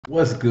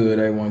What's good,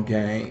 A1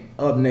 gang?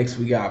 Up next,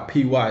 we got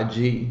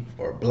PYG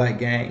or Black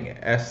Gang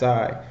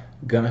SI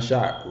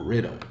Gunshot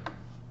Riddim.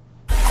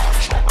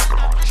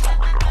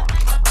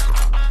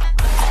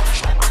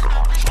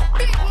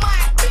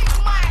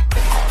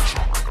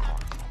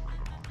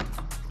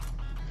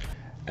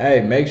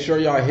 Hey, make sure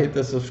y'all hit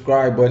the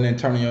subscribe button and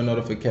turn on your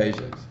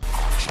notifications.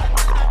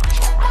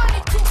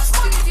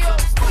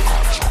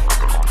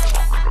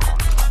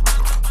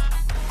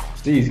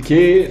 It's these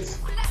kids.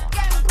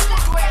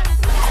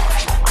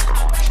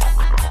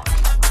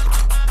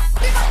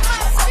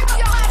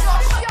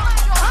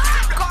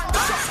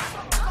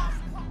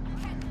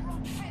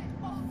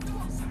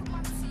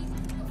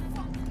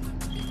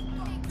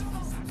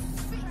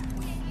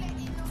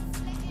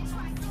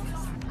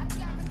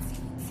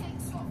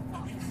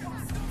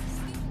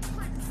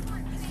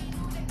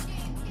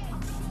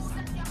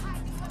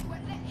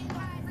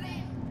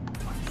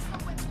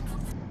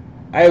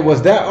 Hey,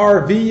 was that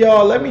RV,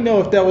 y'all? Let me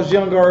know if that was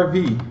young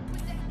RV.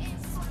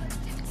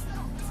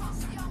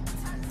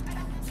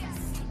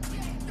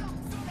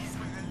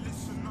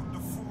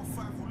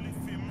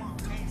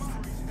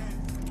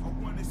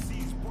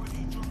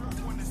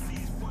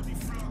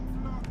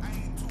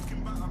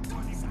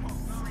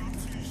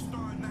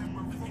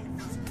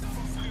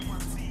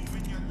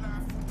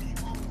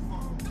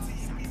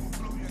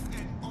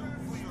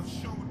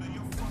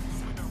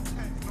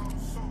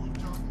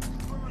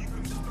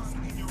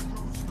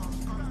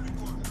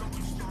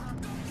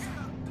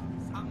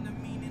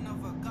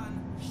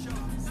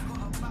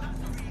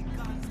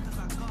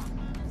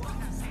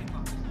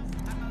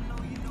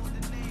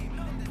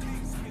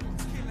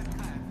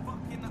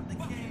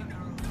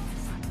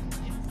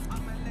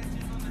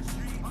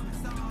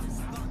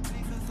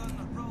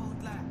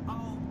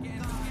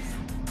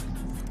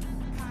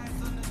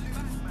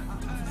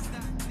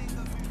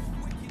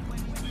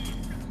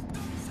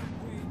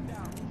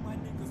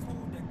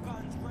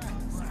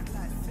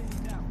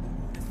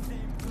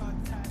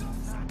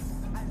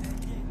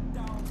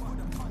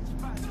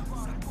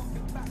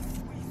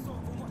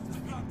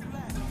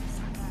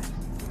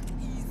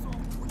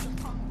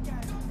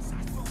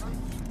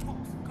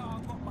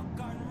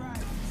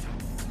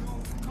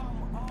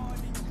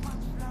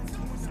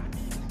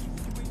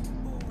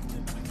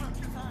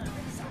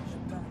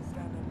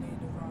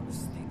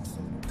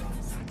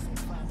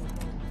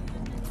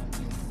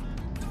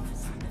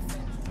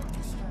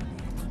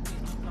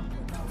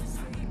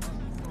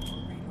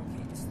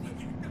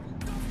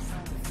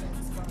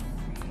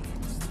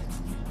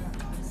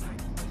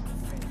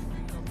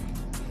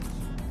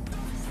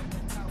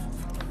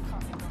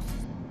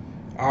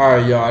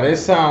 Alright, y'all,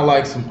 this sound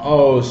like some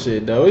old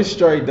shit though. It's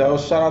straight though.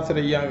 Shout out to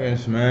the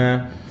youngins,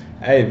 man.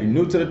 Hey, if you're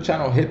new to the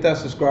channel, hit that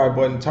subscribe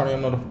button, turn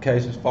on your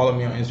notifications, follow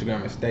me on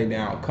Instagram and stay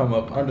down. Come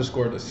up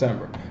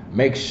 _December.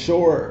 Make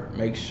sure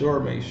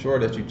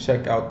that you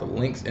check out the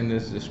links in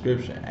this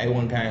description.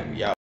 A1 gang, y'all.